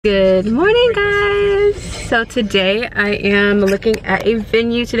Good morning, guys. So today I am looking at a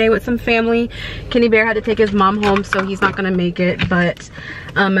venue today with some family. Kenny Bear had to take his mom home, so he's not gonna make it, but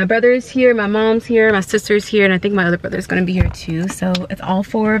my brother is here, my mom's here, my sister's here, and I think my other brother's gonna be here too. So it's all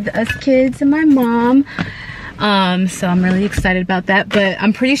four of us kids and my mom. So I'm really excited about that, but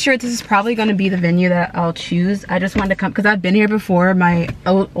I'm pretty sure this is probably going to be the venue that I'll choose. I just wanted to come because I've been here before. My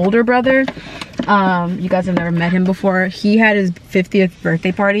older brother, you guys have never met him before. He had his 50th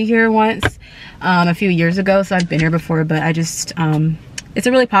birthday party here once a few years ago, so I've been here before, but I just it's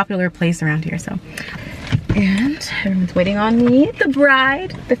a really popular place around here. So, and everyone's waiting on me, the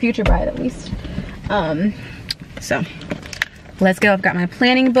bride, the future bride at least. So let's go. I've got my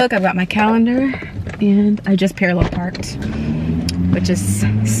planning book, I've got my calendar, and I just parallel parked, which is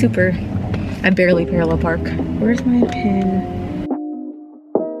super. I barely parallel park. Where's my pin?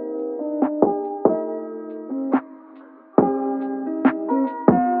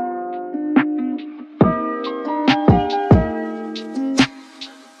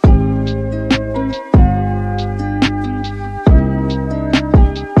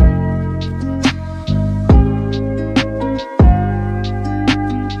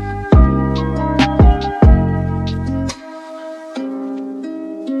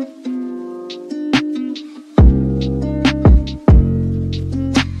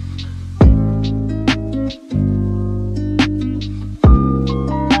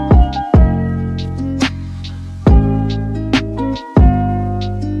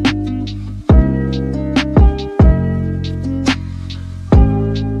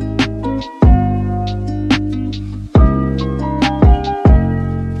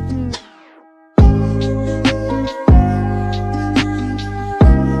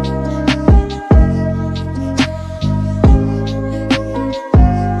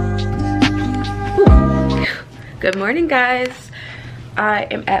 Good morning, guys. I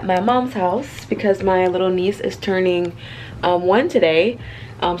am at my mom's house because my little niece is turning 1 today.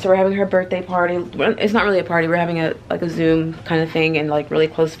 So we're having her birthday party. It's not really a party, we're having a Zoom kind of thing, and like really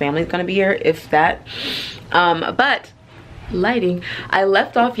close family is gonna be here, if that. But lighting, I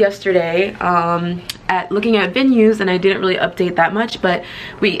left off yesterday at looking at venues, and I didn't really update that much, but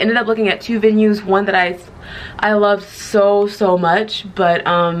we ended up looking at 2 venues. One that I loved so much, but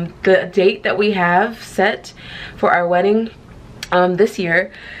the date that we have set for our wedding this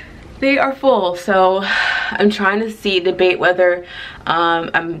year, they are full. So I'm trying to debate whether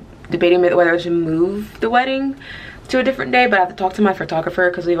I'm debating whether I should move the wedding to a different day, but I have to talk to my photographer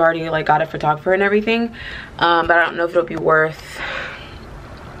because we've already like got a photographer and everything. But I don't know if it'll be worth,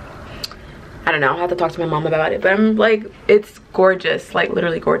 I don't know, I'll have to talk to my mom about it. But I'm like, it's gorgeous, like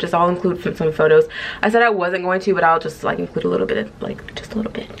literally gorgeous. I'll include some photos. I said I wasn't going to, but I'll just like include a little bit of, like, just a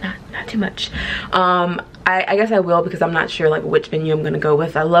little bit, not too much. I guess I will, because I'm not sure like which venue I'm gonna go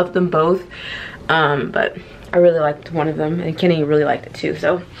with. I love them both, but I really liked one of them, and Kenny really liked it too,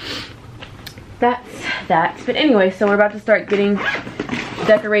 so that's that. But anyway, so we're about to start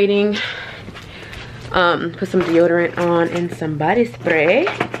decorating, put some deodorant on and some body spray.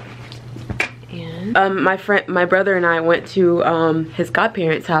 And my brother and I went to his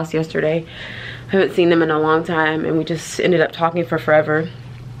godparents' house yesterday. I haven't seen them in a long time, and we just ended up talking for forever.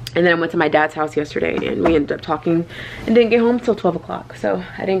 And then I went to my dad's house yesterday, and we ended up talking and didn't get home till 12 o'clock. So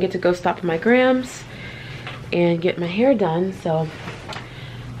I didn't get to go stop at my grams and get my hair done, so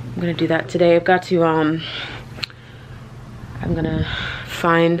I'm gonna do that today. I've got to I'm gonna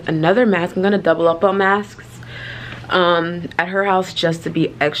find another mask. I'm gonna double up on masks at her house, just to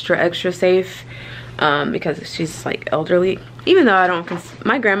be extra safe, because she's like elderly. Even though I don't,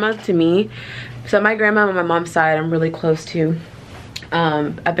 my grandma, to me, so my grandma on my mom's side, I'm really close to.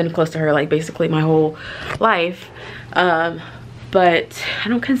 I've been close to her like basically my whole life, but I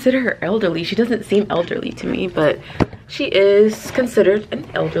don't consider her elderly. She doesn't seem elderly to me, but she is considered an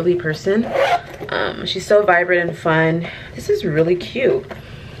elderly person. She's so vibrant and fun. This is really cute.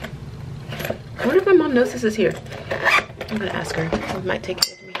 I wonder if my mom knows this is here. I'm gonna ask her. I might take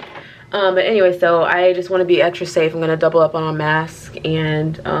it with me. But anyway, so I just want to be extra safe. I'm gonna double up on a mask,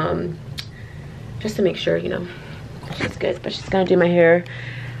 and just to make sure, you know, she's good. But she's gonna do my hair.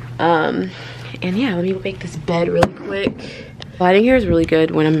 And yeah, let me make this bed really quick. Lighting here is really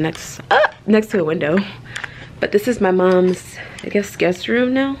good when I'm next to a window. But this is my mom's, I guess, guest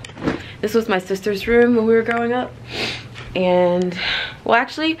room now. This was my sister's room when we were growing up. And well,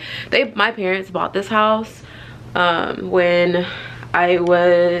 actually, my parents bought this house when I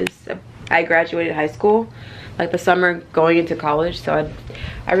graduated high school, like the summer going into college. So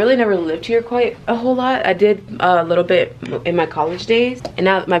I really never lived here quite a whole lot. I did a little bit in my college days, and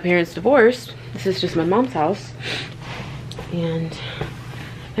now that my parents divorced, this is just my mom's house. And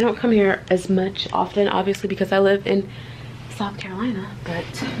I don't come here as much often, obviously, because I live in South Carolina, but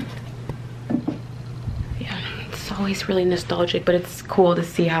yeah, it's always really nostalgic, but it's cool to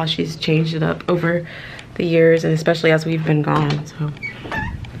see how she's changed it up over the years, and especially as we've been gone. So,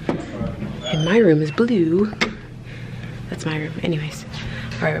 and my room is blue. That's my room. Anyways,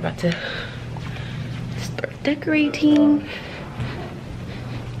 all right, we're about to start decorating.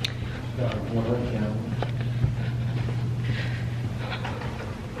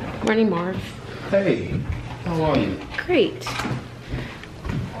 Morning, Marv. Hey, how are you? Great.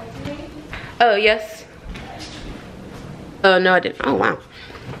 Oh, yes. Oh, no, I didn't. Oh, wow.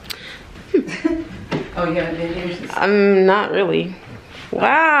 Oh, yeah, here's this. Not really.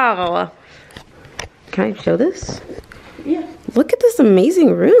 Wow. Can I show this? Yeah. Look at this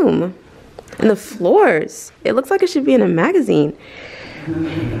amazing room. And the floors. It looks like it should be in a magazine.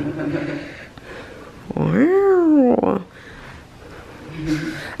 Wow.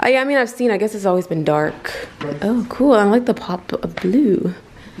 Yeah, I mean, I've seen, I guess it's always been dark. Oh, cool. I like the pop of blue.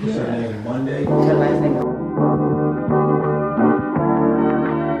 What's her name? Monday? Her last name.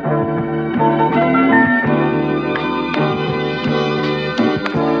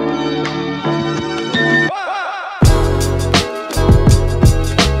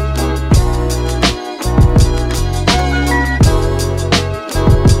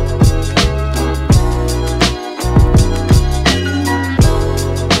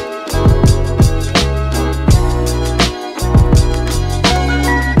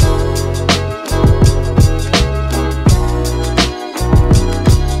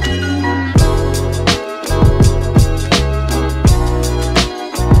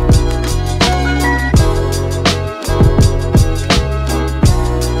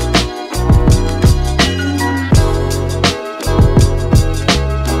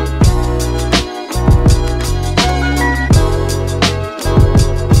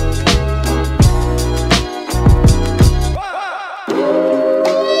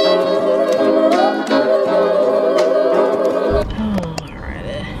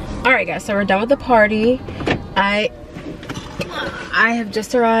 So we're done with the party. I have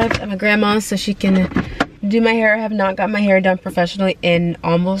just arrived at my grandma's so she can do my hair. I have not got my hair done professionally in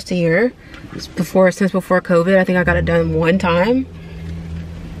almost a year. Since before COVID. I think I got it done one time.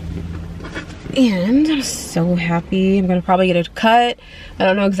 And I'm so happy. I'm gonna probably get a cut. I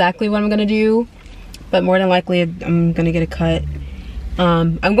don't know exactly what I'm gonna do, but more than likely I'm gonna get a cut.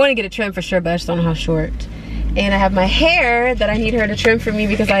 I'm going to get a trim for sure, but I just don't know how short. And I have my hair that I need her to trim for me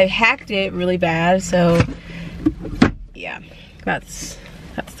because I hacked it really bad. So yeah, that's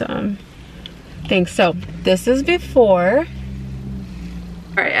the thing. So this is before.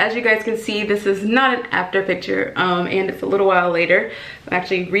 All right, as you guys can see, this is not an after picture, and it's a little while later. I'm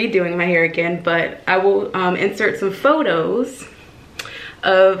actually redoing my hair again, but I will insert some photos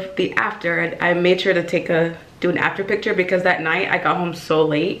of the after. I made sure to do an after picture because that night I got home so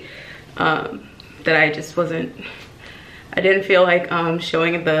late that I just I didn't feel like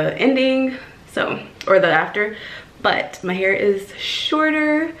showing the ending, or the after. But my hair is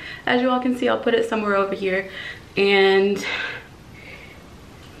shorter, as you all can see. I'll put it somewhere over here, and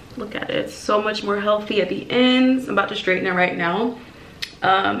look at it, it's so much more healthy at the ends. I'm about to straighten it right now.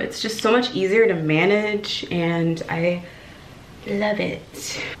 It's just so much easier to manage, and I love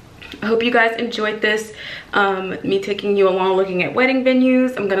it. I hope you guys enjoyed this, me taking you along looking at wedding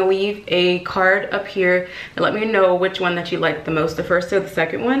venues. I'm gonna leave a card up here and let me know which one that you like the most, the first or the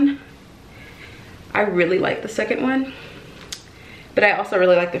second one. I really like the second one, but I also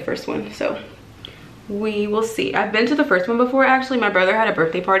really like the first one, so we will see. I've been to the first one before, actually. My brother had a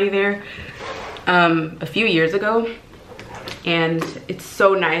birthday party there a few years ago, and it's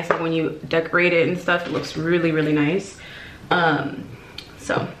so nice. Like when you decorate it and stuff, it looks really, really nice.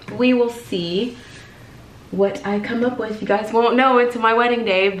 So we will see what I come up with. You guys won't know until my wedding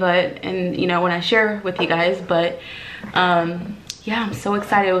day, and you know, when I share with you guys, but yeah, I'm so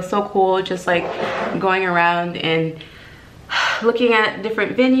excited. It was so cool just like going around and looking at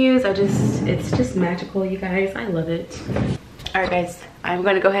different venues. It's just magical, you guys. I love it. All right, guys, I'm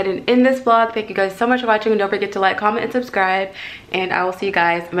gonna go ahead and end this vlog. Thank you guys so much for watching, and don't forget to like, comment, and subscribe, and I will see you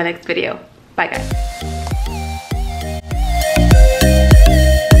guys in my next video. Bye, guys.